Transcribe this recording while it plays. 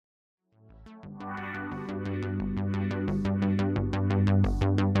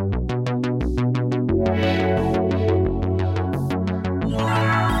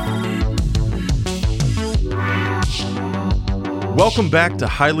Welcome back to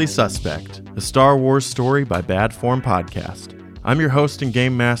Highly Suspect, a Star Wars story by Bad Form Podcast. I'm your host and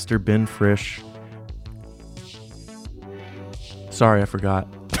game master, Ben Frisch. Sorry, I forgot.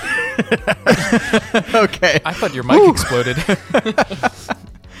 Okay. I thought your mic exploded.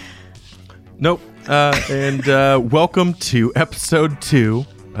 Nope. And welcome to episode 2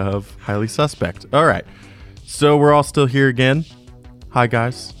 of Highly Suspect. All right. So we're all still here again. Hi,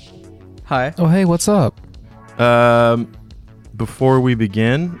 guys. Hi. Oh, hey, what's up? Before we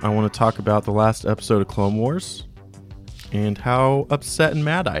begin, I want to talk about the last episode of Clone Wars and how upset and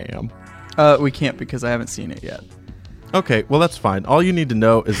mad I am. We can't because I haven't seen it yet. Okay, well, that's fine. All you need to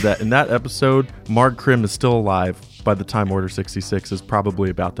know is that in that episode, Marg Krim is still alive by the time Order 66 is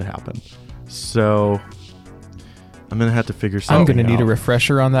probably about to happen. So I'm going to have to figure something out. I'm going to need a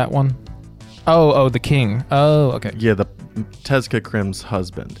refresher on that one. Oh, the king. Oh, okay. Yeah, the Tezca Krim's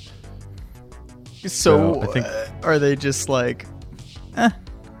husband. So I think are they just like, Well,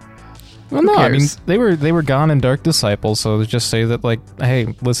 no, I mean, cares? they were gone in Dark Disciples, so just say that, like,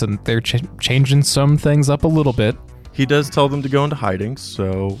 hey, listen, they're changing some things up a little bit. he does tell them to go into hiding,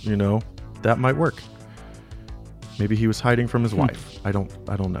 so, that might work. Maybe he was hiding from his wife. I don't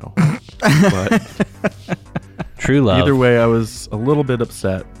know. But True love. either way, I was a little bit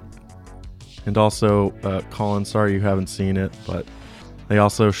upset. And also, Colin, sorry you haven't seen it, but they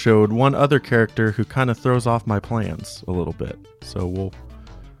also showed one other character who kind of throws off my plans a little bit. So we'll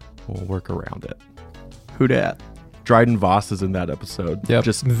work around it. who dat? Dryden Voss is in that episode. Yep.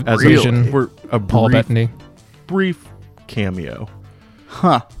 Just V- as Vision. a Paul brief, Bettany. brief cameo.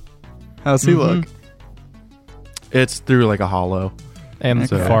 Huh. How's he look? It's through like a hollow. And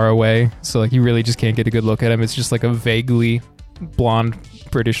Okay. far away, so, like, you really just can't get a good look at him. It's just, like, a vaguely blonde,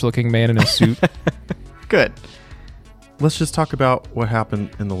 British-looking man in a suit. Good. Let's just talk about what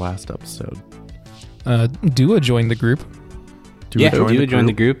happened in the last episode. Dua joined the group. Dua joined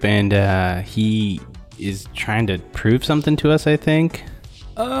the group, and he is trying to prove something to us, I think.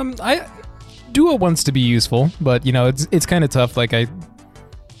 Dua wants to be useful, but, it's kind of tough, like,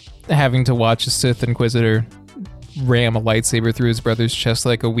 having to watch a Sith Inquisitor ram a lightsaber through his brother's chest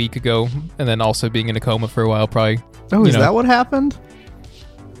like a week ago, and then also being in a coma for a while, probably. Oh, is that what happened?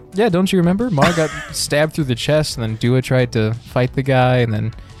 Yeah, don't you remember? Mar got stabbed through the chest, and then Dua tried to fight the guy, and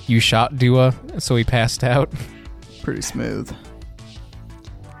then you shot Dua, so he passed out. Pretty smooth.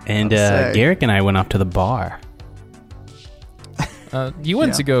 And I'll say. Garrick and I went off to the bar. You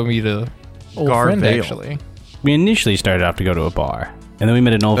went Yeah. to go meet a old Gar friend, Vale. actually. We initially started off to go to a bar, and then we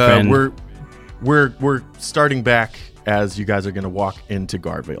met an old friend. We're starting back as you guys are going to walk into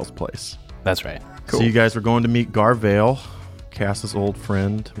Garvale's place. That's right. So you guys were going to meet Garvale, Cass's old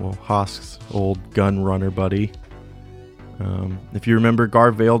friend, Hosk's old gun runner buddy. If you remember,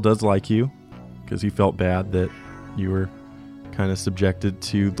 Garvale does like you because he felt bad that you were kind of subjected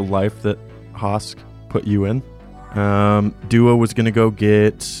to the life that Hosk put you in. Dua was going to go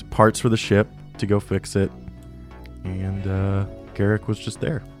get parts for the ship to go fix it, and Garrick was just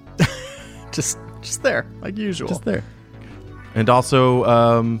there. Just there, like usual. Just there. And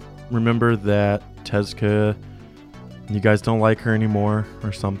also, remember that Tezca, you guys don't like her anymore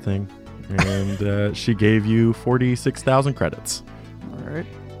or something. And she gave you 46,000 credits. All right.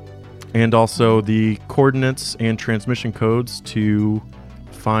 And also the coordinates and transmission codes to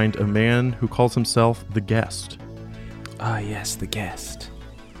find a man who calls himself the Guest. Ah, yes, the guest.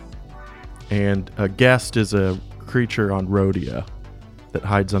 And a Guest is a creature on Rhodia that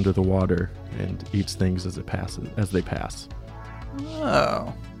hides under the water and eats things as they pass.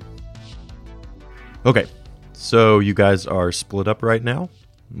 Oh. Okay, so you guys are split up right now.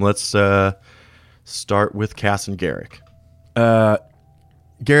 Let's start with Cass and Garrick.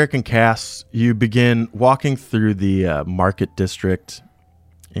 Garrick and Cass, you begin walking through the market district,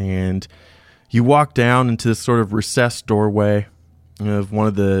 and you walk down into this sort of recessed doorway of one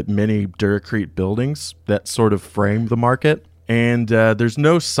of the many Duracrete buildings that sort of frame the market. And there's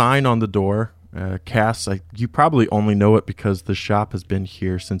no sign on the door. Cass, you probably only know it because the shop has been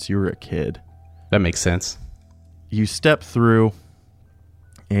here since you were a kid. That makes sense. You step through,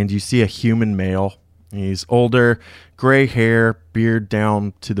 and you see a human male. He's older, gray hair, beard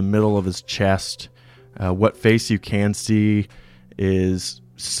down to the middle of his chest. What face you can see is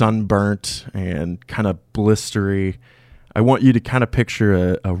sunburnt and kind of blistery. I want you to kind of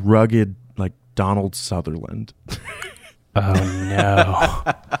picture a rugged, like Donald Sutherland. Oh,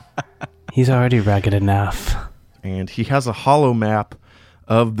 no. He's already rugged enough. And he has a hollow map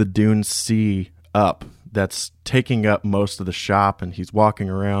of the Dune Sea up that's taking up most of the shop, and he's walking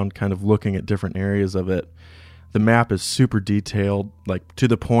around kind of looking at different areas of it. The map is super detailed, like to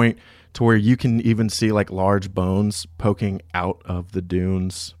the point to where you can even see like large bones poking out of the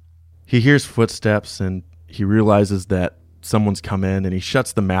dunes. He hears footsteps and he realizes that someone's come in, and he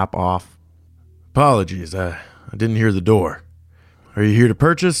shuts the map off. Apologies, I didn't hear the door. Are you here to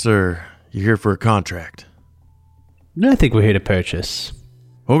purchase, or you here for a contract? No, I think we're here to purchase.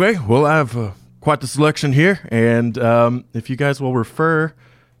 Okay, well, I have quite the selection here, and if you guys will refer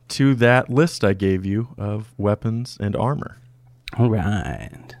to that list I gave you of weapons and armor. All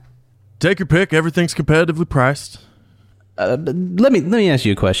right. Take your pick. Everything's competitively priced. Let me ask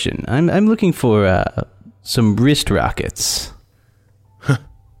you a question. I'm looking for some wrist rockets.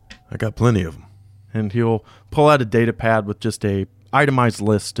 I got plenty of them. And he'll pull out a data pad with just a itemized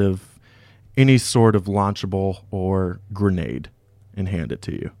list of any sort of launchable or grenade and hand it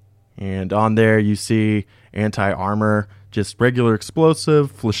to you. And on there you see anti-armor, just regular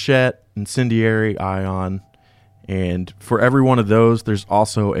explosive, flechette, incendiary, ion. And for every one of those, there's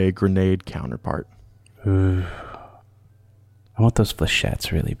also a grenade counterpart. I want those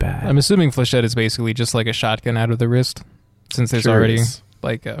flechettes really bad. I'm assuming flechette is basically just like a shotgun out of the wrist, since there's Sure already is.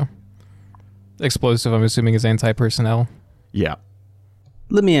 like explosive. I'm assuming is anti-personnel. Yeah.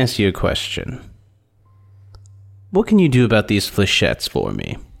 Let me ask you a question. What can you do about these flechettes for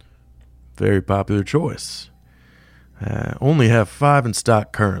me? Very popular choice. Only have 5 in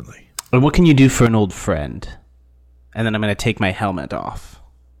stock currently. And what can you do for an old friend? And then I'm going to take my helmet off.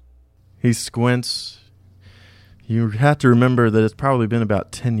 He squints. You have to remember that it's probably been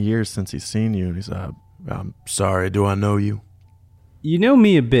about 10 years since he's seen you. And he's, I'm sorry, do I know you? You know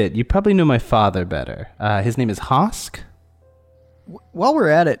me a bit. You probably know my father better. His name is Hosk. While we're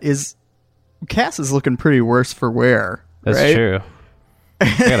at it, Cass is looking pretty worse for wear. That's right? true.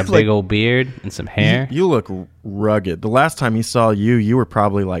 I got a big old beard and some hair. You look rugged. The last time he saw you, you were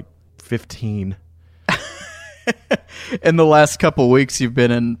probably like 15. In the last couple weeks, you've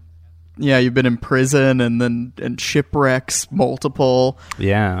been in prison and then in shipwrecks, multiple.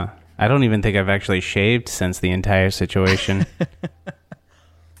 Yeah. I don't even think I've actually shaved since the entire situation.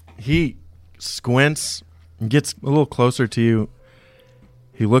 He squints and gets a little closer to you.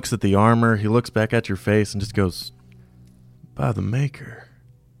 He looks at the armor. He looks back at your face and just goes, by the maker.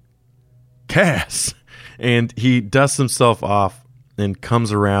 Cass. And he dusts himself off and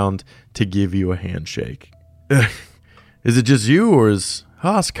comes around to give you a handshake. Is it just you, or is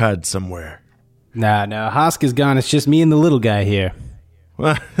Hosk hide somewhere? No, Hosk is gone. It's just me and the little guy here.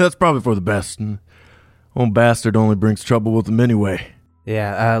 Well, that's probably for the best. Old bastard only brings trouble with him anyway.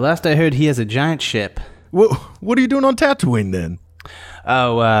 Yeah, last I heard he has a giant ship. What are you doing on Tatooine then?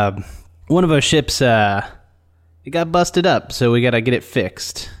 Oh, one of our ships, it got busted up, so we gotta get it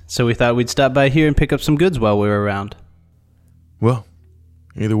fixed. So we thought we'd stop by here and pick up some goods while we were around. Well,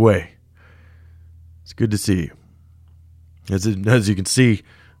 either way, it's good to see you. As you can see,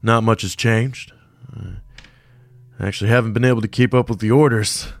 not much has changed. I actually haven't been able to keep up with the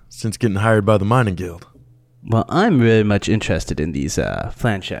orders since getting hired by the Mining Guild. Well, I'm very much interested in these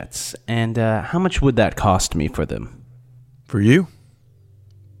flanchettes, and how much would that cost me for them? For you,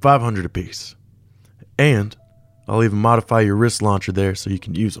 500 apiece. And I'll even modify your wrist launcher there so you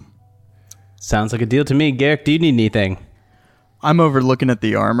can use them. Sounds like a deal to me. Garrick, do you need anything? I'm over looking at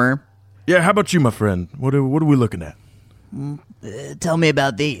the armor. Yeah, how about you, my friend? What are we looking at? Tell me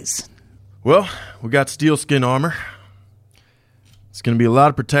about these. Well, we got steel skin armor. It's going to be a lot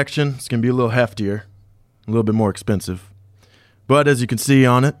of protection. It's going to be a little heftier, a little bit more expensive. But as you can see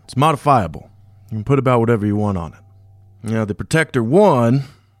on it, it's modifiable. You can put about whatever you want on it. Now, the Protector 1,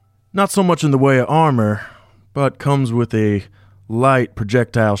 not so much in the way of armor, but comes with a light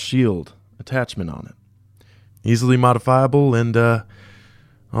projectile shield attachment on it. Easily modifiable, and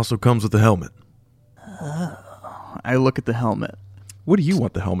also comes with a helmet. I look at the helmet. What do you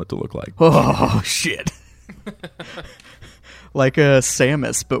want the helmet to look like? Oh, shit. Like a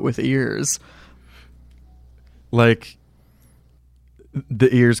Samus, but with ears. Like,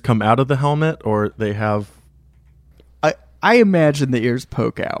 the ears come out of the helmet, or they have... I imagine the ears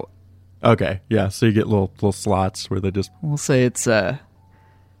poke out. Okay, yeah, so you get little slots where they just... We'll say it's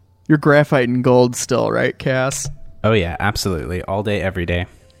you're graphite and gold still, right, Cass? Oh yeah, absolutely. All day, every day.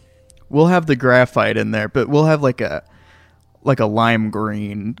 We'll have the graphite in there, but we'll have like a lime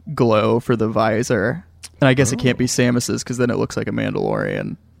green glow for the visor. And I guess it can't be Samus's because then it looks like a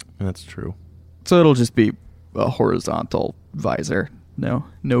Mandalorian. That's true. So it'll just be a horizontal visor. No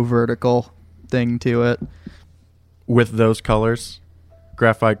vertical thing to it. With those colors,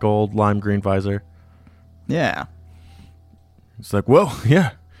 graphite gold, lime green visor. Yeah. It's like, well,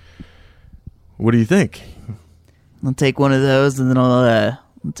 yeah. What do you think? I'll take one of those and then I'll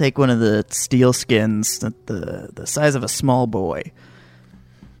I'll take one of the steel skins, the size of a small boy.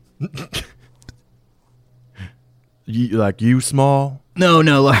 You small? No,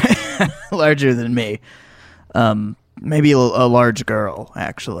 larger than me. Maybe a large girl,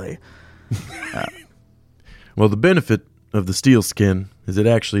 actually. Well, the benefit of the steel skin is it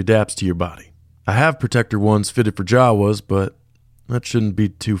actually adapts to your body. I have protector ones fitted for Jawas, but that shouldn't be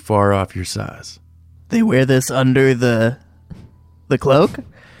too far off your size. They wear this under the cloak?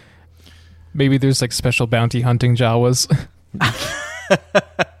 Maybe there's like special bounty hunting Jawas.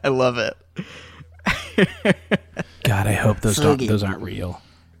 I love it. God, I hope those Soggy. those aren't real.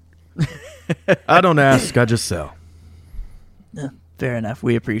 I don't ask, I just sell. Fair enough.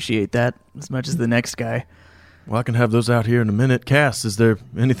 We appreciate that as much as the next guy. Well, I can have those out here in a minute. Cass, is there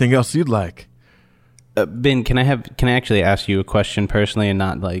anything else you'd like? Ben, can I actually ask you a question personally and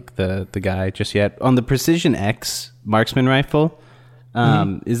not like the guy just yet? On the Precision X marksman rifle,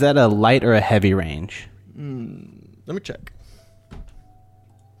 is that a light or a heavy range? Let me check.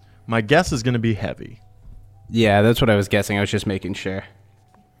 My guess is going to be heavy. Yeah, that's what I was guessing. I was just making sure.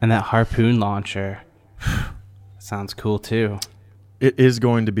 And that harpoon launcher sounds cool too. It is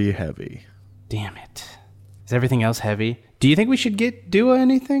going to be heavy. Damn it. Is everything else heavy? Do you think we should get Dua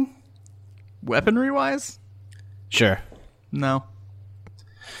anything? Weaponry-wise? Sure. No.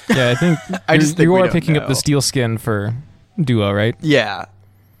 Yeah, I think I just think you we are don't picking up know. the steel skin for Duo, right? Yeah.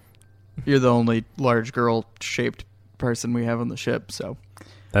 You're the only large girl-shaped person we have on the ship, so...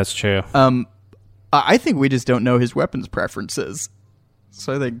 That's true. I think we just don't know his weapons preferences.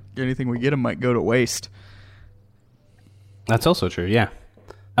 So I think anything we get him might go to waste. That's also true, yeah.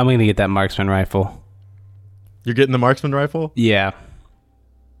 I'm going to get that marksman rifle. You're getting the marksman rifle? Yeah.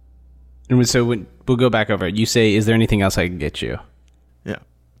 And so we'll go back over it. You say, is there anything else I can get you? Yeah.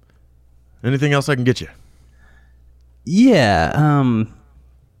 Anything else I can get you? Yeah, I'm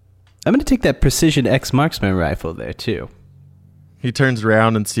going to take that Precision X marksman rifle there, too. He turns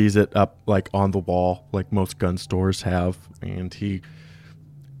around and sees it up like on the wall, like most gun stores have, and he,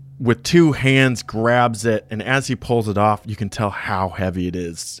 with two hands, grabs it, and as he pulls it off, you can tell how heavy it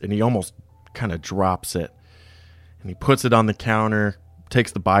is, and he almost kind of drops it, and he puts it on the counter,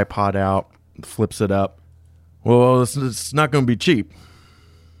 takes the bipod out, flips it up. Well, it's not going to be cheap.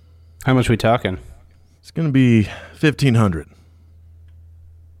 How much we talking? It's going to be $1,500.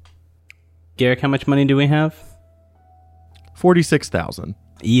 Garrick, how much money do we have? 46,000.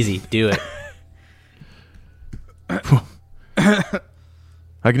 Easy, do it.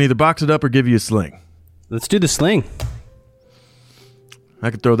 I can either box it up or give you a sling. Let's do the sling.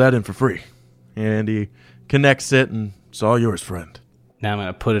 I could throw that in for free. And he connects it, and it's all yours, friend. Now I'm going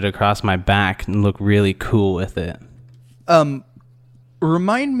to put it across my back and look really cool with it.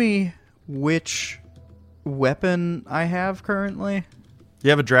 Remind me which weapon I have currently. You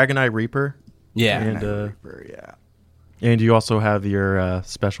have a Dragon Eye Reaper, Yeah. and Yeah. and you also have your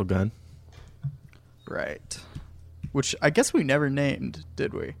special gun. Right. Which I guess we never named,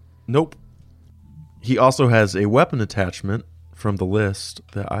 did we? Nope. He also has a weapon attachment from the list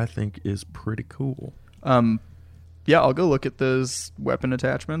that I think is pretty cool. Yeah, I'll go look at those weapon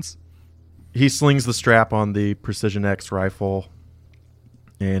attachments. He slings the strap on the Precision X rifle,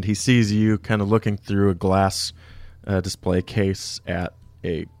 and he sees you kind of looking through a glass display case at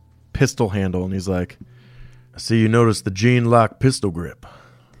a pistol handle, and he's like, I see you noticed the Gene-lock pistol grip.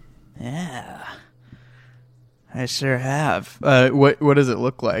 Yeah. I sure have. What does it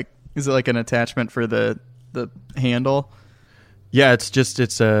look like? Is it like an attachment for the handle? Yeah,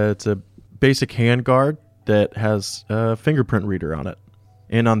 it's a basic handguard that has a fingerprint reader on it.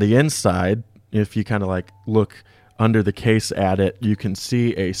 And on the inside, if you kind of like look under the case at it, you can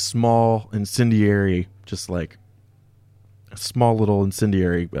see a small incendiary, just like a small little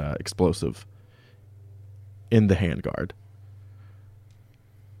incendiary explosive in the handguard.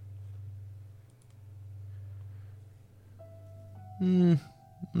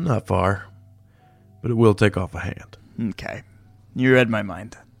 Not far, but it will take off a hand. Okay. You read my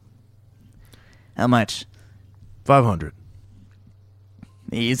mind. How much? 500.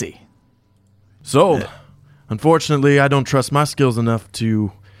 Easy. Sold. Unfortunately, I don't trust my skills enough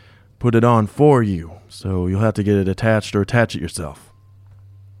to put it on for you, so you'll have to get it attached or attach it yourself.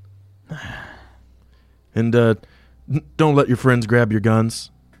 And don't let your friends grab your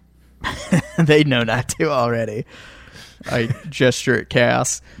guns. They know not to already. I gesture at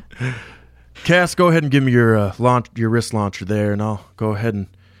Cass. Cass, go ahead and give me your wrist launcher there, and I'll go ahead and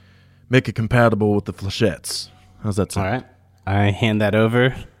make it compatible with the flechettes. How's that sound? All right. I hand that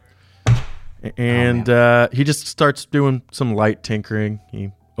over. And he just starts doing some light tinkering.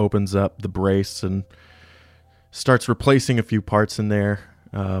 He opens up the brace and starts replacing a few parts in there.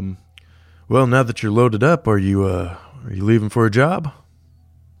 Well, now that you're loaded up, are you leaving for a job?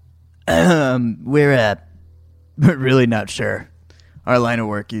 We're really not sure. Our line of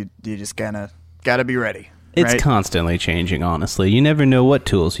work, you just kind of got to be ready. It's right? constantly changing, honestly. You never know what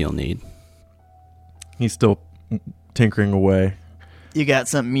tools you'll need. He's still tinkering away. You got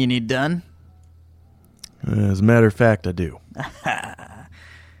something you need done? As a matter of fact, I do. I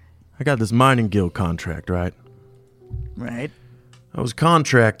got this mining guild contract, right? Right. I was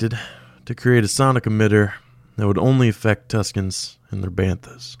contracted to create a sonic emitter that would only affect Tuscans and their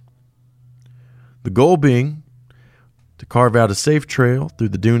banthas. The goal being to carve out a safe trail through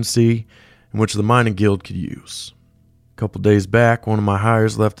the Dune Sea in which the mining guild could use. A couple days back, one of my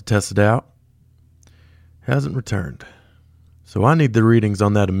hires left to test it out. Hasn't returned. So I need the readings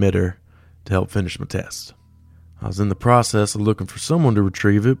on that emitter to help finish my test. I was in the process of looking for someone to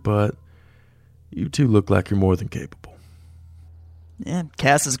retrieve it, but you two look like you're more than capable. Yeah,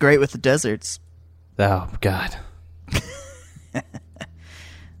 Cass is great with the deserts. Oh, God.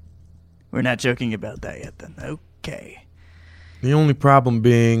 We're not joking about that yet, then. Okay. The only problem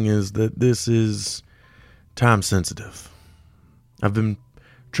being is that this is time sensitive. I've been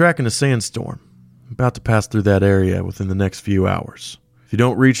tracking a sandstorm, about to pass through that area within the next few hours. If you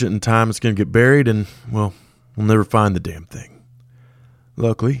don't reach it in time, it's going to get buried and, well, we'll never find the damn thing.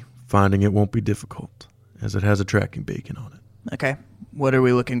 Luckily, finding it won't be difficult, as it has a tracking beacon on it. Okay. What are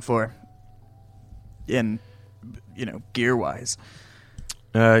we looking for? Gear-wise.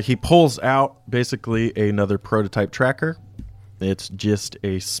 He pulls out basically another prototype tracker. It's just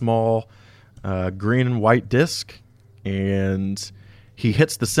a small green and white disc, and he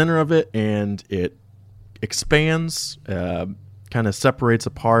hits the center of it, and it expands, kind of separates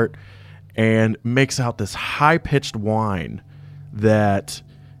apart, and makes out this high-pitched whine that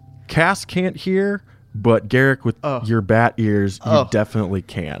Cass can't hear, but Garrick, with your bat ears, you definitely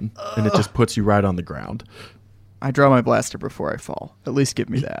can, and it just puts you right on the ground. I draw my blaster before I fall. At least give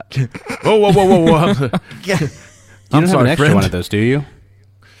me that. Whoa. Yeah. You don't have an extra one of those, do you?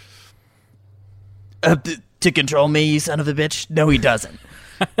 To control me, you son of a bitch? No, he doesn't.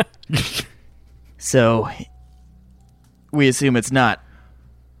 So, we assume it's not.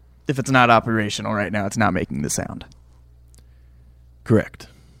 If it's not operational right now, it's not making the sound. Correct.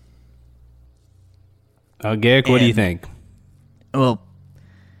 Garrick, what do you think? Well,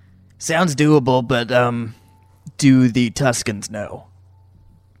 sounds doable, but do the Tuscans know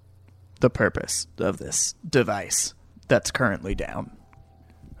the purpose of this device that's currently down?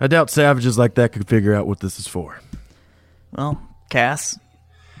 I doubt savages like that could figure out what this is for. Well, Cass?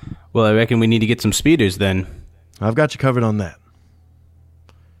 Well, I reckon we need to get some speeders then. I've got you covered on that.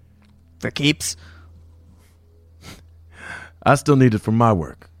 For keeps? I still need it for my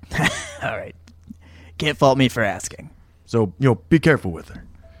work. All right. Can't fault me for asking. So, be careful with her.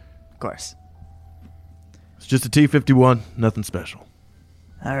 Of course. It's just a T-51, nothing special.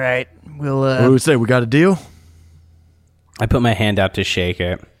 All right. We'll, What do we say? We got a deal? I put my hand out to shake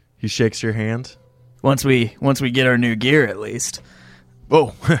it. He shakes your hand. once we get our new gear, at least.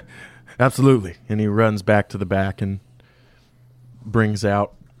 Oh, absolutely. And he runs back to the back and brings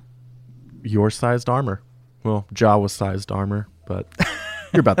out your sized armor. Well, Jawa's sized armor, but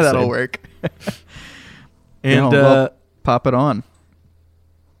you're about the That'll same. work. And we'll pop it on.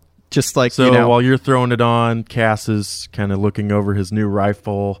 Just like, so while you're throwing it on, Cass is kind of looking over his new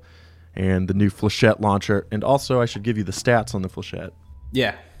rifle and the new flechette launcher. And also, I should give you the stats on the flechette.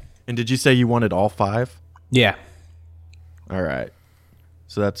 Yeah. And did you say you wanted all 5? Yeah. All right.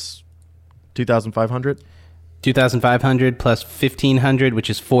 So that's 2,500? 2,500 plus 1,500, which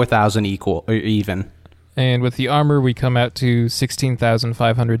is 4,000 equal or even. And with the armor, we come out to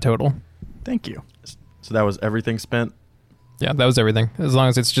 16,500 total. Thank you. So that was everything spent? Yeah, that was everything. As long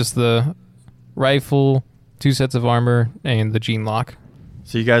as it's just the rifle, 2 sets of armor, and the gene lock.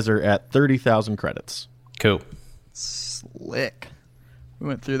 So you guys are at 30,000 credits. Cool. Slick. We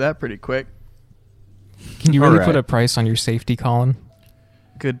went through that pretty quick. Can you really All put right. a price on your safety, Colin?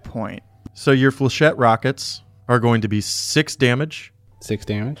 Good point. So your flechette rockets are going to be 6 damage, 6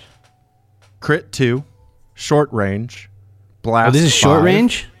 damage. crit 2, short range, blast Oh, this is short 5,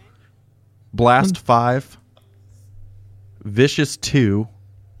 range? blast 5, vicious 2,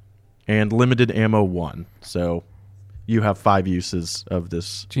 and limited ammo 1. So you have 5 uses of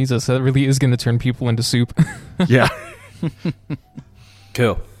this. Jesus, that really is going to turn people into soup. Yeah.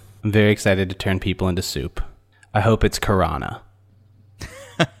 Cool. I'm very excited to turn people into soup. I hope it's Karana.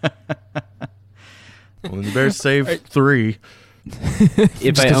 Well, you better save 3.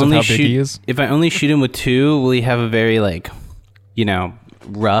 If Just I 'cause of only how big he shoot, is. if I only shoot him with 2, will he have a very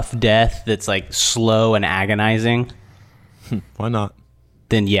rough death that's slow and agonizing? Why not?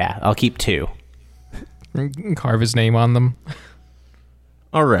 then yeah, I'll keep 2. Carve his name on them.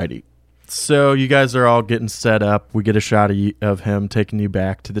 Alrighty. So you guys are all getting set up. We get a shot of him taking you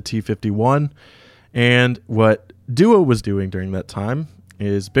back to the T-51. And what Duo was doing during that time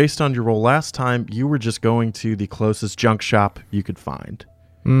is, based on your roll last time, you were just going to the closest junk shop you could find.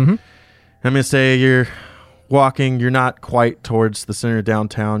 Mm-hmm. I'm going to say you're walking. You're not quite towards the center of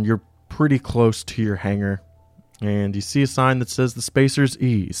downtown. You're pretty close to your hangar. And you see a sign that says the Spacer's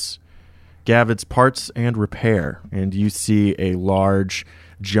Ease, Gavid's Parts and Repair. And you see a large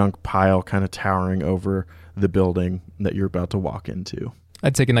junk pile kind of towering over the building that you're about to walk into.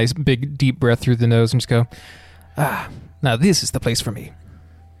 I'd take a nice big deep breath through the nose and just go, now this is the place for me.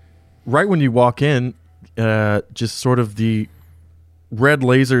 Right when you walk in, just sort of the red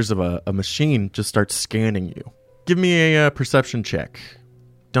lasers of a machine just start scanning you. Give me a perception check.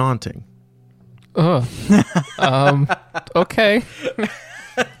 Daunting. Okay.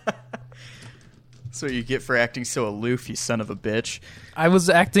 That's what you get for acting so aloof, you son of a bitch. I was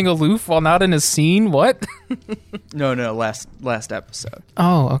acting aloof while not in a scene? What? No, last episode.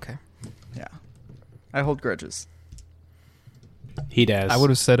 Oh, okay. Yeah. I hold grudges. He does. I would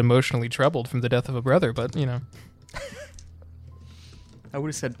have said emotionally troubled from the death of a brother, but, you know. I would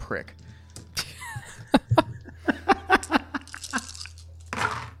have said prick.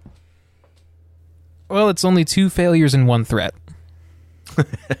 Well, it's only 2 failures and 1 threat.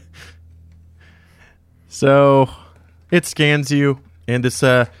 So it scans you, and it's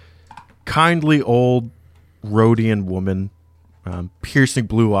a kindly old Rhodian woman, piercing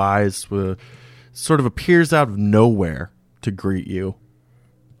blue eyes, sort of appears out of nowhere to greet you.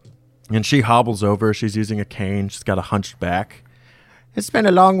 And she hobbles over. She's using a cane. She's got a hunched back. It's been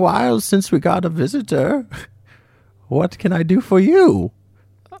a long while since we got a visitor. What can I do for you?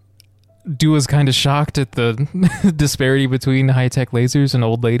 Dua's kind of shocked at the disparity between high-tech lasers and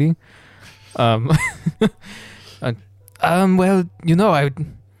old lady. Well, you know, I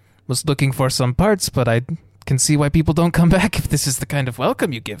was looking for some parts, but I can see why people don't come back if this is the kind of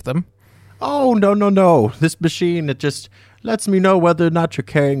welcome you give them. Oh, no. This machine, it just lets me know whether or not you're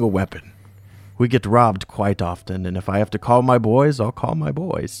carrying a weapon. We get robbed quite often, and if I have to call my boys, I'll call my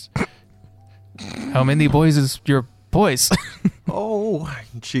boys. How many boys is your boys? Oh,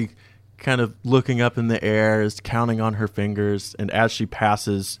 she kind of looking up in the air is counting on her fingers, and as she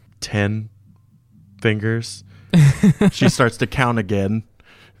passes 10 fingers, she starts to count again,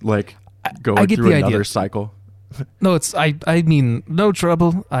 like going through another cycle. No, I mean, no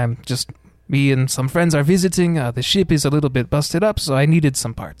trouble. Me and some friends are visiting. The ship is a little bit busted up, so I needed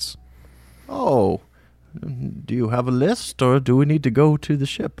some parts. Oh, do you have a list, or do we need to go to the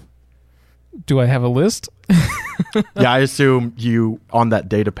ship? Do I have a list? Yeah, I assume you, on that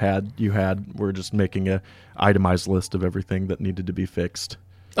data pad you had, were just making a itemized list of everything that needed to be fixed.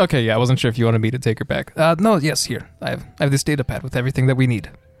 Okay, yeah, I wasn't sure if you wanted me to take her back. No, yes, here. I have this data pad with everything that we need.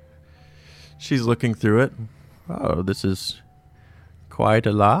 She's looking through it. Oh, this is quite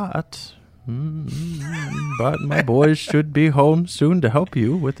a lot. But my boys should be home soon to help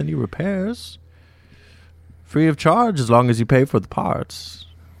you with any repairs. Free of charge as long as you pay for the parts.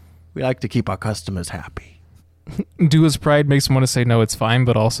 We like to keep our customers happy. Dua's pride makes him want to say no, it's fine,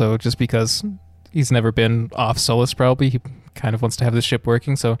 but also just because he's never been off Solus, probably, he kind of wants to have the ship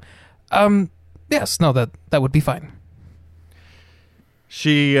working, so, yes, no, that would be fine.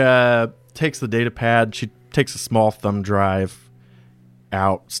 She takes the data pad, she takes a small thumb drive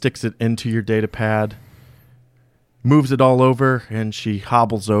out, sticks it into your data pad, moves it all over, and she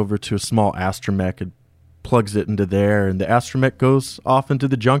hobbles over to a small astromech and plugs it into there, and the astromech goes off into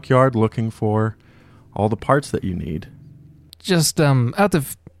the junkyard looking for all the parts that you need. Just out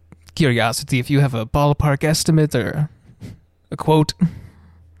of curiosity, if you have a ballpark estimate or a quote.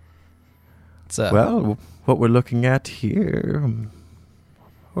 Well, what we're looking at here,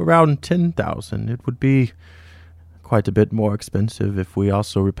 around 10,000. It would be quite a bit more expensive if we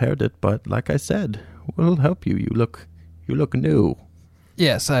also repaired it, but like I said, we'll help you. You look new.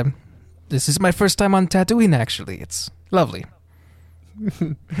 Yes, this is my first time on Tatooine, actually. It's lovely.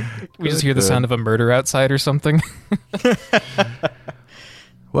 We just hear the sound of a murder outside or something.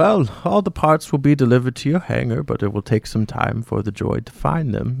 Well, all the parts will be delivered to your hangar, but it will take some time for the droid to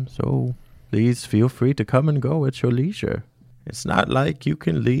find them, so please feel free to come and go at your leisure. It's not like you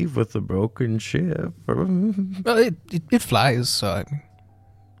can leave with a broken ship. Well, it flies, so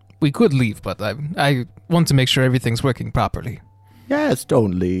we could leave, but I want to make sure everything's working properly. Yes,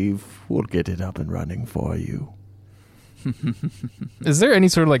 don't leave. We'll get it up and running for you. Is there any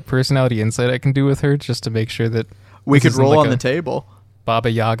sort of like personality insight I can do with her just to make sure that we could roll like on the table? Baba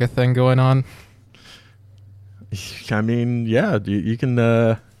Yaga thing going on? I mean, yeah, you can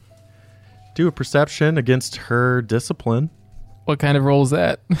do a perception against her discipline. What kind of roll is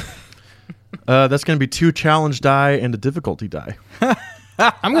that? That's going to be 2 challenge die and a difficulty die.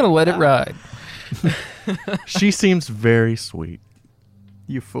 I'm going to let it ride. She seems very sweet.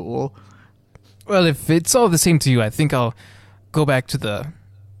 You fool. Well, if it's all the same to you, I think I'll go back to the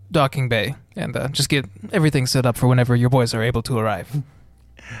docking bay and just get everything set up for whenever your boys are able to arrive.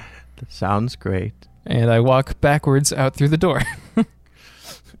 That sounds great. And I walk backwards out through the door.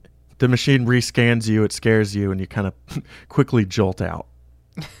 The machine rescans you, it scares you, and you kind of quickly jolt out.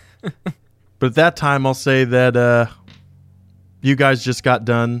 But at that time, I'll say that you guys just got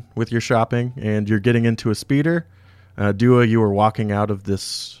done with your shopping, and you're getting into a speeder. Dua, you were walking out of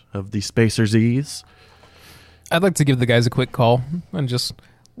the Spacer's Ease. I'd like to give the guys a quick call and just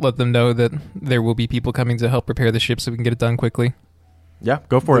let them know that there will be people coming to help repair the ship so we can get it done quickly. Yeah,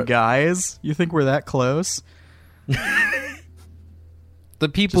 go for The it. guys? You think we're that close? The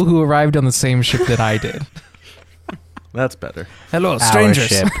people who arrived on the same ship that I did. That's better. Hello, Our strangers.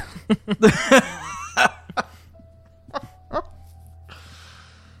 ship.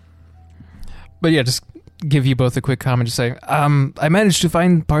 But yeah, just give you both a quick comment. Just say, I managed to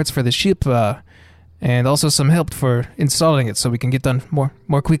find parts for the ship and also some help for installing it so we can get done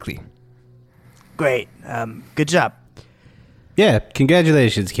more quickly. Great. Good job. Yeah,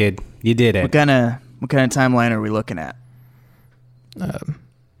 congratulations, kid. You did it. What kind of timeline are we looking at?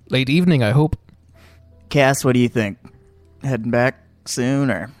 Late evening, I hope. Cass, what do you think? Heading back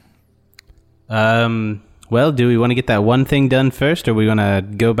soon, or? Well, do we want to get that one thing done first, or we want to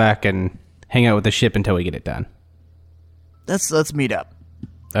go back and hang out with the ship until we get it done? Let's meet up.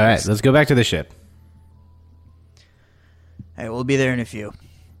 All right, let's go back to the ship. Hey, we'll be there in a few.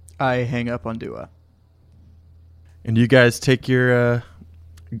 I hang up on Dua. And you guys take your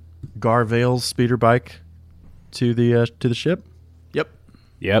Garvale's speeder bike to the ship?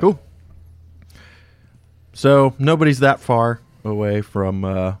 Yep. Cool. So nobody's that far away from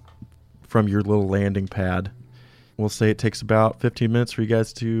your little landing pad. We'll say it takes about 15 minutes for you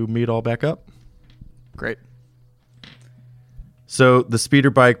guys to meet all back up. Great. So the speeder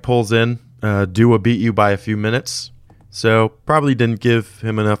bike pulls in. Dua beat you by a few minutes, so probably didn't give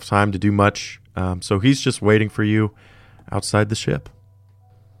him enough time to do much. So he's just waiting for you outside the ship.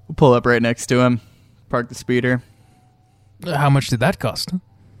 We'll pull up right next to him. Park the speeder. How much did that cost?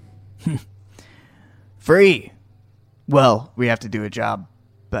 Free. Well, we have to do a job,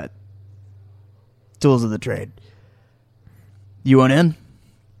 but tools of the trade. You want in?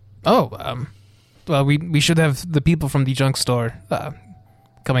 Oh, well, we should have the people from the junk store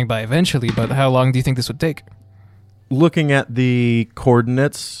coming by eventually, but how long do you think this would take? Looking at the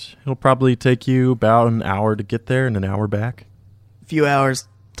coordinates, it'll probably take you about an hour to get there and an hour back. A few hours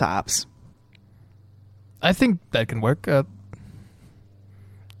tops. I think that can work. I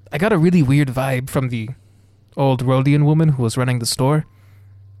got a really weird vibe from the old Rhodian woman who was running the store.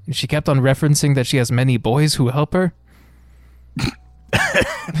 She kept on referencing that she has many boys who help her.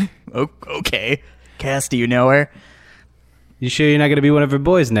 Okay. Cass, do you know her? You sure you're not going to be one of her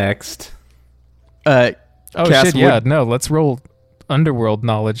boys next? Oh Cass shit, yeah, would- no, let's roll underworld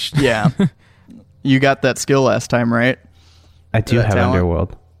knowledge. Yeah. You got that skill last time, right? I do that have talent?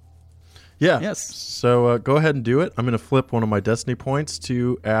 Underworld. Yeah. Yes. So go ahead and do it. I'm going to flip one of my destiny points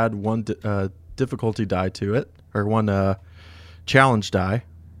to add one difficulty die to it, or one challenge die.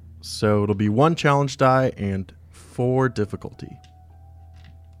 So it'll be 1 challenge die and 4 difficulty.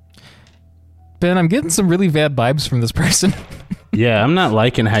 Ben, I'm getting some really bad vibes from this person. Yeah, I'm not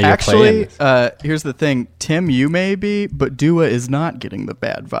liking how you're Actually, playing. here's the thing. Tim, you may be, but Dua is not getting the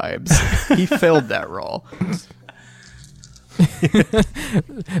bad vibes. He failed that roll.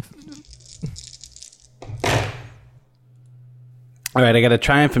 All right, I got a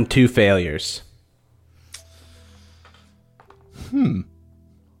triumph from 2 failures. Well,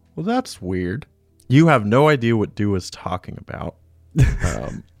 that's weird. You have no idea what Dua's talking about.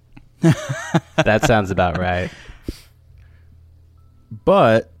 That sounds about right.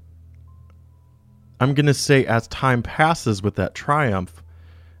 But I'm going to say as time passes with that triumph,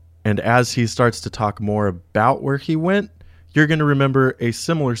 and as he starts to talk more about where he went, you're going to remember a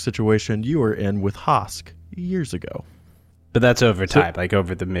similar situation you were in with Hosk years ago. But that's over time, like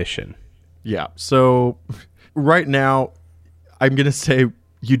over the mission. Yeah. So right now, I'm going to say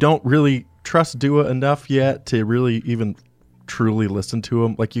you don't really trust Dua enough yet to really even truly listen to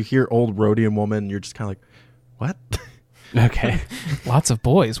him. Like you hear old Rhodian woman, and you're just kind of like, what? Okay. Lots of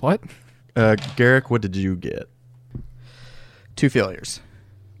boys, what? Garrick, what did you get? 2 failures.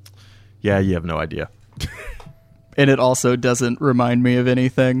 Yeah, you have no idea. And it also doesn't remind me of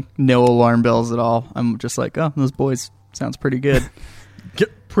anything. No alarm bells at all. I'm just like, oh, those boys sounds pretty good.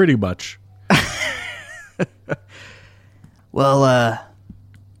 Pretty much. Well,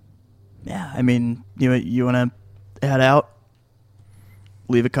 yeah, I mean, you want to head out?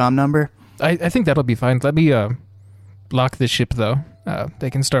 Leave a comm number? I think that'll be fine. Let me lock the ship, though. They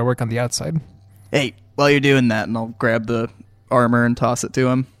can start work on the outside. Hey, while you're doing that, and I'll grab the armor and toss it to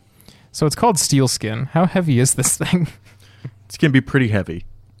him. So it's called steel skin. How heavy is this thing? It's going to be pretty heavy.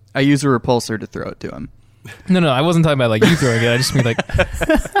 I use a repulsor to throw it to him. No, I wasn't talking about like you throwing it. I just mean like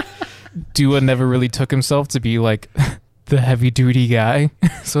Dua never really took himself to be like the heavy duty guy.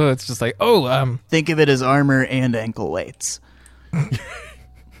 So it's just like, Think of it as armor and ankle weights.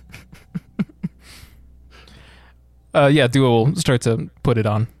 yeah, Dua will start to put it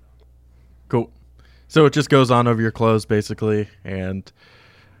on. Cool. So it just goes on over your clothes, basically. And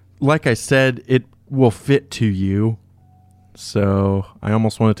like I said, it will fit to you. So I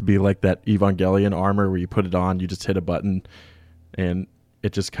almost want it to be like that Evangelion armor where you put it on, you just hit a button, and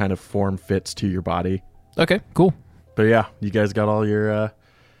it just kind of form fits to your body. Okay, cool. But yeah, you guys got all your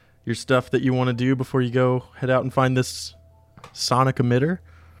stuff that you want to do before you go head out and find this sonic emitter?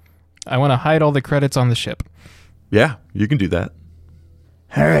 I want to hide all the credits on the ship. Yeah, you can do that.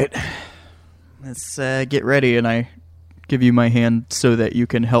 All right. Let's get ready, and I give you my hand so that you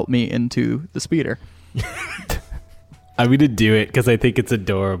can help me into the speeder. I'm going to do it because I think it's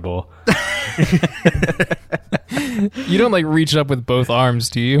adorable. You don't like reach up with both arms,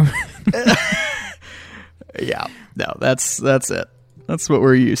 do you? Yeah. No, that's it. That's what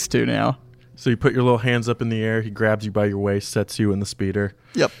we're used to now. So you put your little hands up in the air, he grabs you by your waist, sets you in the speeder.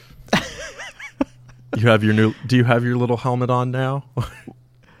 Yep. Do you have your little helmet on now?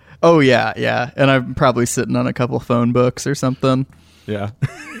 Oh, yeah. And I'm probably sitting on a couple phone books or something. Yeah.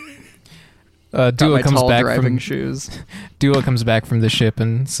 Got Dua my comes tall back driving from shoes. Dua comes back from the ship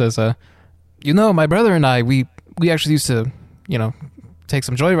and says, my brother and I, we actually used to, take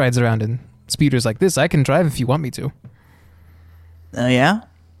some joyrides around in speeders like this. I can drive if you want me to. Oh yeah?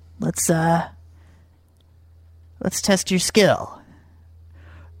 Let's test your skill.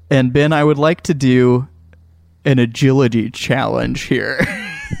 And Ben, I would like to do an agility challenge here.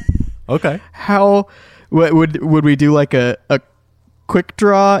 Okay. How would we do like a quick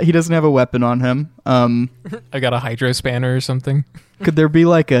draw? He doesn't have a weapon on him. I got a hydro spanner or something. Could there be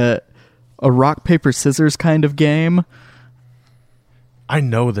like a rock paper scissors kind of game? I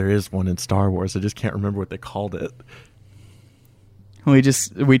know there is one in Star Wars. I just can't remember what they called it. We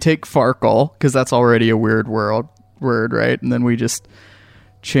take Farkle because that's already a weird word, right? And then we just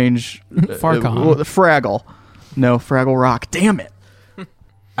change Farkon. Fraggle. No, Fraggle Rock. Damn it.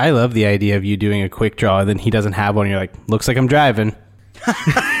 I love the idea of you doing a quick draw and then he doesn't have one. You're like, looks like I'm driving.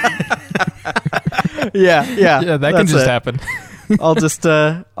 Yeah. Yeah, that can that's just it. happen. I'll just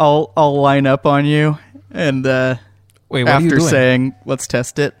I'll line up on you, and Wait, what are you after doing? saying let's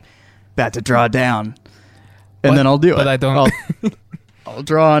test it, about to draw down, and then I'll do it. But I don't. I'll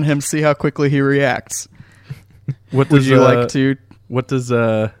draw on him, see how quickly he reacts. What Would does you like to? What does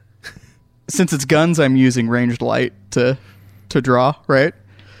Since it's guns, I'm using ranged light to draw, right?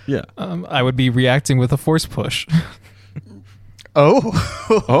 yeah. I would be reacting with a force push.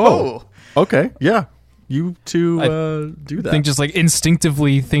 Oh. Okay. Yeah. You two do that. I think just like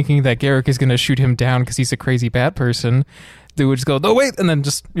instinctively thinking that Garrick is going to shoot him down because he's a crazy bat person, they would just go, no, wait, and then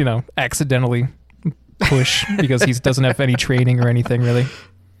just, accidentally push because he doesn't have any training or anything, really.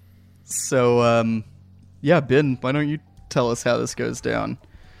 So, yeah, Ben, why don't you tell us how this goes down?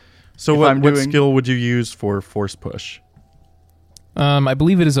 So if what I'm doing- skill would you use for force push? I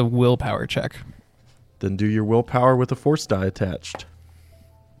believe it is a willpower check. Then do your willpower with a force die attached.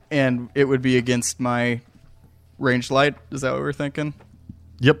 And it would be against my ranged light. Is that what we're thinking?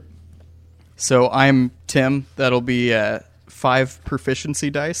 Yep. So I'm Tim. That'll be 5 proficiency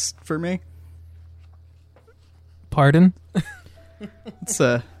dice for me. Pardon? It's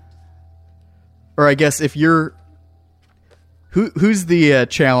or I guess if you're who's the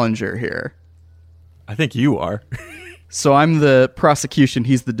challenger here? I think you are. So I'm the prosecution.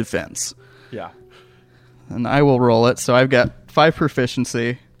 He's the defense, Yeah. and I will roll it. So I've got 5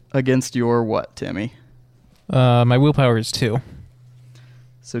 proficiency against your what, Timmy? My willpower is 2.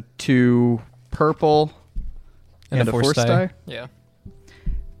 So 2 purple and a force die. Yeah.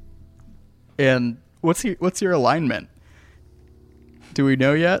 And what's your alignment? Do we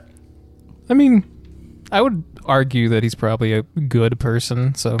know yet? I mean, I would argue that he's probably a good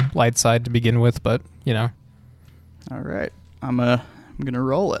person, so light side to begin with, but, All right. I'm gonna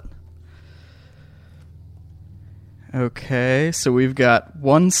roll it. Okay, so we've got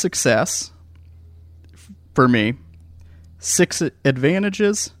 1 success for me, 6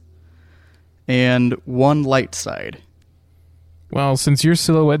 advantages and 1 light side. Well, since you're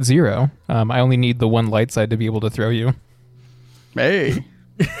silhouette 0, I only need the 1 light side to be able to throw you. Hey,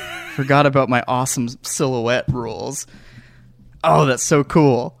 forgot about my awesome silhouette rules. Oh, that's so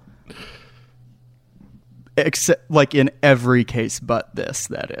I'm in every case but this,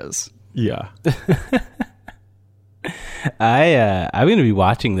 that is. Yeah. I'm gonna be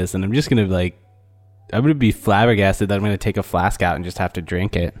watching this, and I'm just gonna I'm gonna be flabbergasted that I'm gonna take a flask out and just have to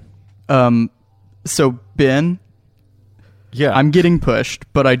drink it. So Ben, Yeah. I'm getting pushed,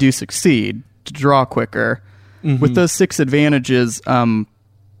 but I do succeed to draw quicker. With those 6 advantages,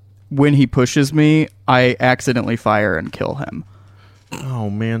 when he pushes me, I accidentally fire and kill him. Oh,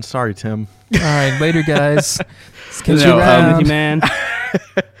 man. Sorry, Tim. All right, later, guys. Let's catch you No, around. With you, man.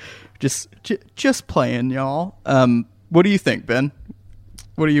 Just playing, y'all. What do you think, Ben?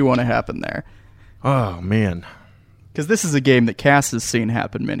 What do you want to happen there? Oh, man. Because this is a game that Cass has seen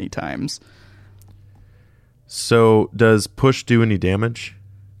happen many times. So, does push do any damage?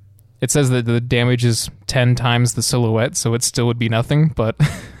 It says that the damage is 10 times the silhouette, so it still would be nothing, but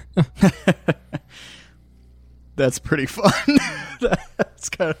That's pretty fun. That's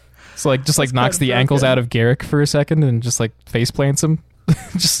kind of... so like just like That's knocks kind the of ankles broken. out of Garrick for a second and just like face plants him.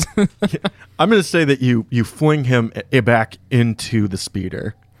 Just I'm going to say that you fling him back into the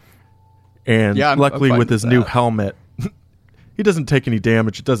speeder. And Yeah, I'm luckily fine with with his new that. helmet, he doesn't take any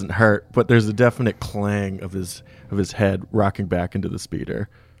damage. It doesn't hurt, but there's a definite clang of his head rocking back into the speeder.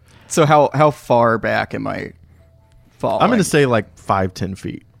 So how far back am I falling? I'm going to say like 5-10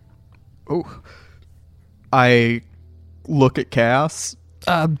 feet. Oh. I look at Cass.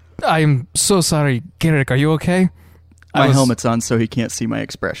 I'm so sorry, Garrick. Are you okay? My helmet's on, so he can't see my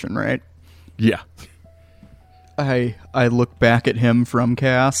expression, right? Yeah. I look back at him from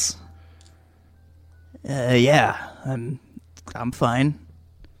Cass. Yeah, I'm fine.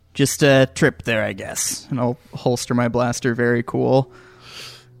 Just a trip there, I guess. And I'll holster my blaster. Very cool.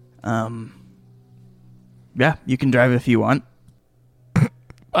 Yeah, you can drive if you want.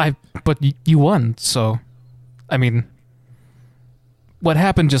 But you won, so I mean, what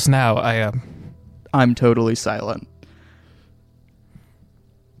happened just now? I'm totally silent.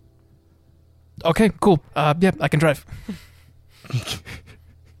 Okay, cool. Yeah, I can drive.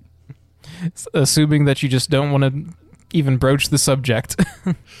 Assuming that you just don't want to even broach the subject.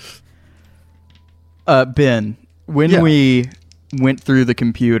 Ben, when Yeah. we went through the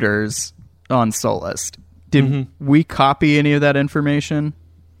computers on Solist, did we copy any of that information?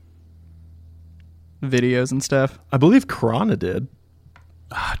 Videos and stuff? I believe Karana did.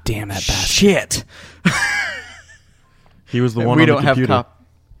 Oh, damn that bastard. Shit. He was the one we on don't the have computer.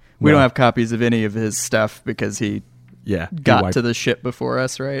 we No. don't have copies of any of his stuff because he Yeah. he got wiped- to the ship before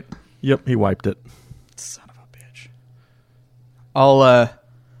us, right? Yep, he wiped it. Son of a bitch.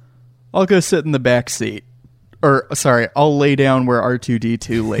 I'll go sit in the back seat. Or sorry, I'll lay down where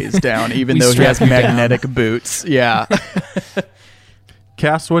R2D2 lays down, even We though he has strap you down. magnetic boots. Yeah.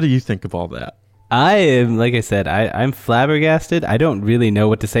 Cass, what do you think of all that? I am, like I said, I'm flabbergasted. I don't really know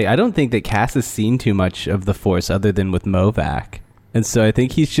what to say. I don't think that Cass has seen too much of the Force other than with Movac. And so I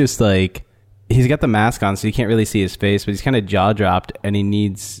think he's just like, he's got the mask on, so you can't really see his face, but he's kind of jaw-dropped, and he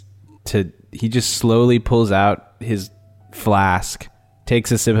just slowly pulls out his flask,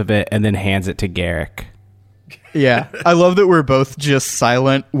 takes a sip of it, and then hands it to Garrick. Yeah. I love that we're both just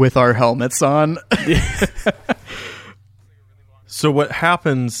silent with our helmets on. So what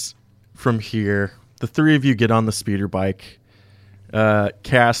happens from here, the three of you get on the speeder bike.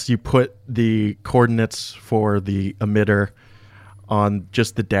 Cass, you put the coordinates for the emitter on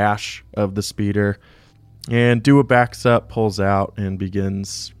just the dash of the speeder. And Dua backs up, pulls out, and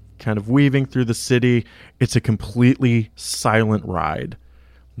begins kind of weaving through the city. It's a completely silent ride.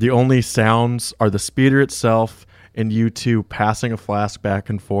 The only sounds are the speeder itself and you two passing a flask back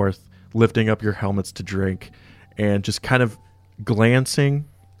and forth, lifting up your helmets to drink, and just kind of glancing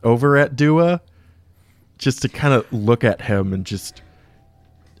over at Dua just to kind of look at him and just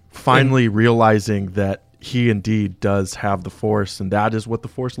finally realizing that he indeed does have the Force, and that is what the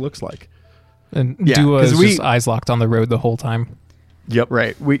Force looks like. And Yeah, Dua 'cause is we- just eyes locked on the road the whole time. Yep.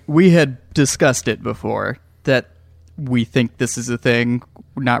 Right. We had discussed it before that we think this is a thing,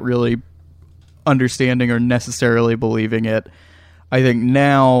 not really understanding or necessarily believing it. I think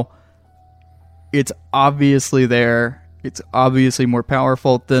now it's obviously there. It's obviously more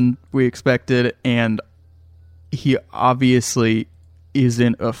powerful than we expected, and he obviously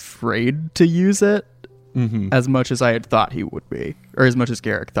isn't afraid to use it as much as I had thought he would be, or as much as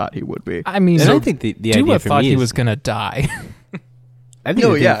Garrick thought he would be. I mean, And I think the idea Dua for thought me he is- was gonna die. I think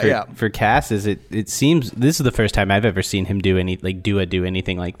No, the thing yeah. for Cass is it seems this is the first time I've ever seen him do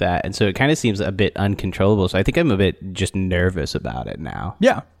anything like that, and so it kind of seems a bit uncontrollable. So I think I'm a bit just nervous about it now.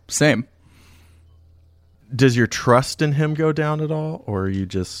 Yeah, same. Does your trust in him go down at all, or are you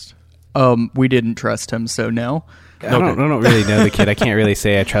just? We didn't trust him, so no. I don't really know the kid. I can't really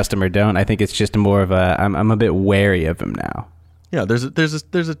say I trust him or don't. I think it's just more of a I'm a bit wary of him now. Yeah, there's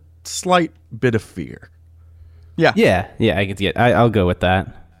a slight bit of fear. Yeah. Yeah. I get. I'll go with that.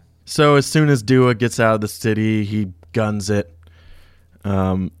 So as soon as Dua gets out of the city, he guns it,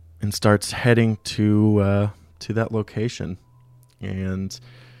 and starts heading to that location. And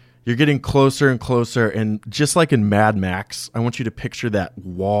you're getting closer and closer, and just like in Mad Max, I want you to picture that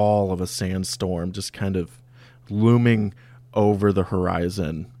wall of a sandstorm just kind of looming over the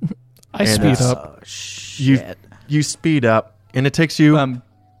horizon. I And speed up. You speed up, and it takes you.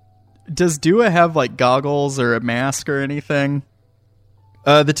 Does Dua have like goggles or a mask or anything?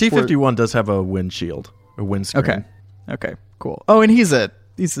 The T-51 does have a windshield, a windscreen. Okay, cool. Oh, and he's a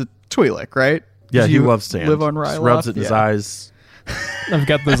Twi'lek, right? Yeah, Does he loves sand. Live on Just Ryloth? rubs it in his Yeah. eyes. I've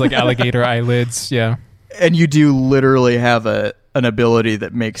got those like alligator eyelids. Yeah. And you do literally have an ability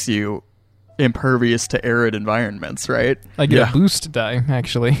that makes you impervious to arid environments, right? I get Yeah. a boost die,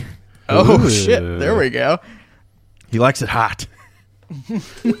 actually. Oh Ooh. shit! There we go. He likes it hot.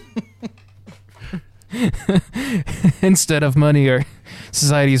 Instead of money, or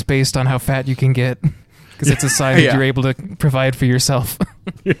society is based on how fat you can get. Because it's a sign that Yeah. you're able to provide for yourself.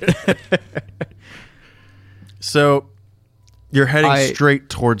 So you're heading I- straight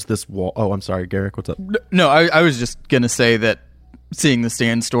towards this wall. Oh, I'm sorry, Garrick. What's up? No, I was just gonna say that seeing the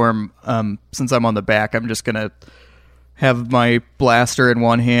sandstorm, since I'm on the back, I'm just gonna have my blaster in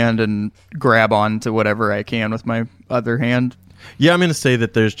one hand and grab on to whatever I can with my other hand. Yeah, I'm going to say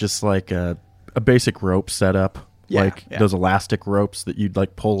that there's just like a basic rope set up, Yeah, like yeah. those elastic ropes that you'd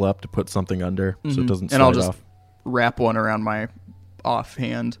like pull up to put something under so it doesn't slide And I'll just off. wrap one around my off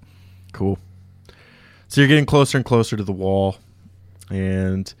hand. Cool. So you're getting closer and closer to the wall,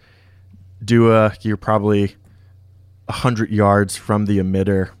 and Dua, you're probably 100 yards from the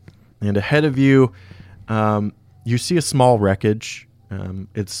emitter, and ahead of you, you see a small wreckage.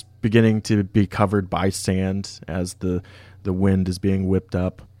 It's beginning to be covered by sand as the wind is being whipped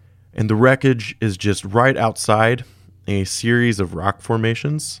up, and the wreckage is just right outside a series of rock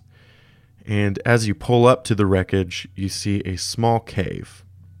formations. And as you pull up to the wreckage, you see a small cave.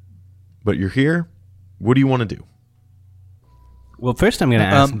 But you're here. What do you want to do? Well, first I'm going to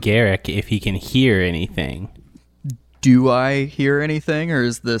ask Garrick if he can hear anything. Do I hear anything, or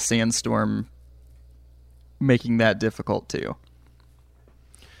is the sandstorm making that difficult too?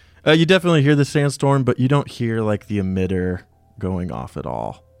 You definitely hear the sandstorm, but you don't hear like the emitter going off at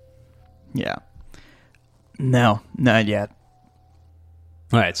all. Yeah. No, not yet.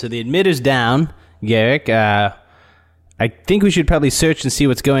 All right, so the emitter's down, Garrick. I think we should probably search and see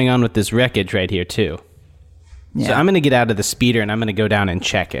what's going on with this wreckage right here, too. Yeah. So I'm going to get out of the speeder, and I'm going to go down and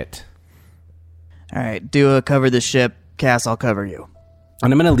check it. All right, Dua, cover the ship. Cass, I'll cover you.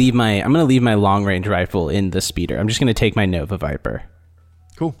 And I'm going to leave my long-range rifle in the speeder. I'm just going to take my Nova Viper.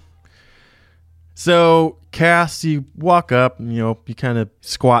 Cool. So, Cass, you walk up, and, you kind of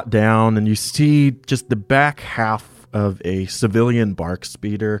squat down, and you see just the back half of a civilian bark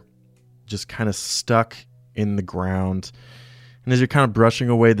speeder just kind of stuck in the ground. And as you're kind of brushing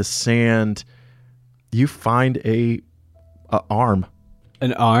away the sand, you find a arm.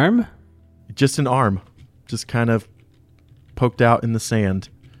 An arm? Just an arm. Just kind of poked out in the sand.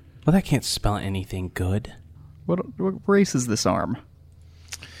 Well, that can't spell anything good. What race is this arm?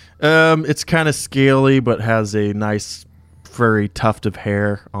 It's kind of scaly, but has a nice furry tuft of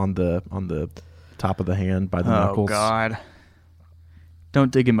hair on the top of the hand by the knuckles. Oh God!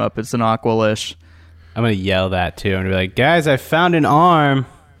 Don't dig him up. It's an Aqualish. I'm going to yell that, too. I'm going to be like, guys, I found an arm.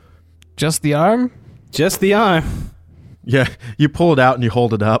 Just the arm? Just the arm. Yeah, you pull it out and you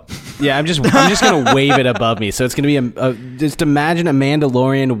hold it up. Yeah, I'm just going to wave it above me. So it's going to be just imagine a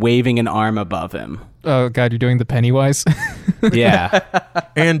Mandalorian waving an arm above him. Oh, God, you're doing the Pennywise? Yeah.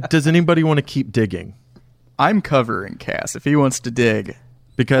 And does anybody want to keep digging? I'm covering Cass if he wants to dig.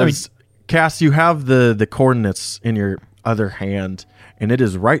 Because, Cass, you have the coordinates in your other hand, and it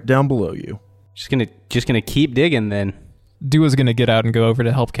is right down below you. Just gonna keep digging then. Dua's going to get out and go over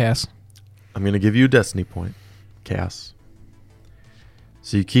to help Cass. I'm going to give you a destiny point, Cass.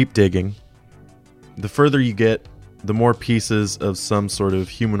 So you keep digging. The further you get, the more pieces of some sort of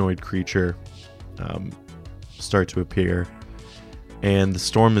humanoid creature start to appear. And the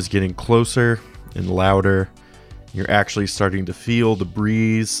storm is getting closer and louder. You're actually starting to feel the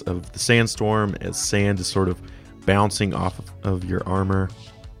breeze of the sandstorm as sand is sort of bouncing off of your armor,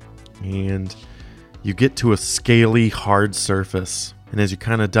 and you get to a scaly, hard surface. And as you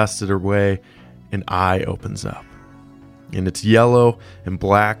kind of dust it away, an eye opens up. And it's yellow and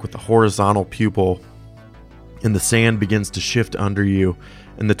black with a horizontal pupil. And the sand begins to shift under you,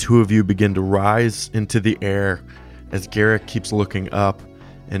 and the two of you begin to rise into the air as Garrick keeps looking up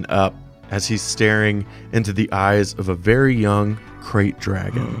and up as he's staring into the eyes of a very young crate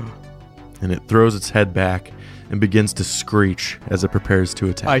dragon. And it throws its head back and begins to screech as it prepares to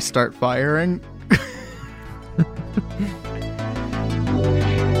attack. I start firing.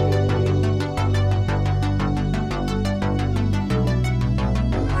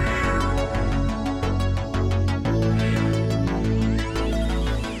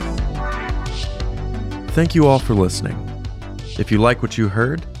 Thank you all for listening. If you like what you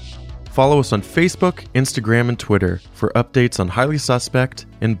heard, follow us on Facebook, Instagram, and Twitter for updates on Highly Suspect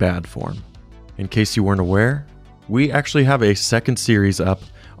and Bad Form. In case you weren't aware, we actually have a second series up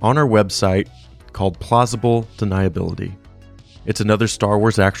on our website called Plausible Deniability. It's another Star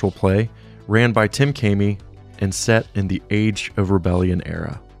Wars actual play ran by Tim Kamey and set in the Age of Rebellion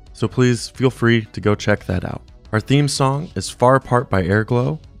era. So please feel free to go check that out. Our theme song is Far Apart by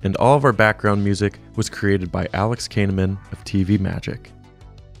Airglow, and all of our background music was created by Alex Kahneman of TV Magic.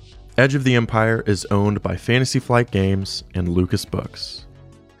 Edge of the Empire is owned by Fantasy Flight Games and Lucas Books.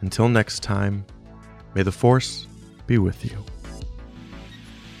 Until next time, may the Force be with you.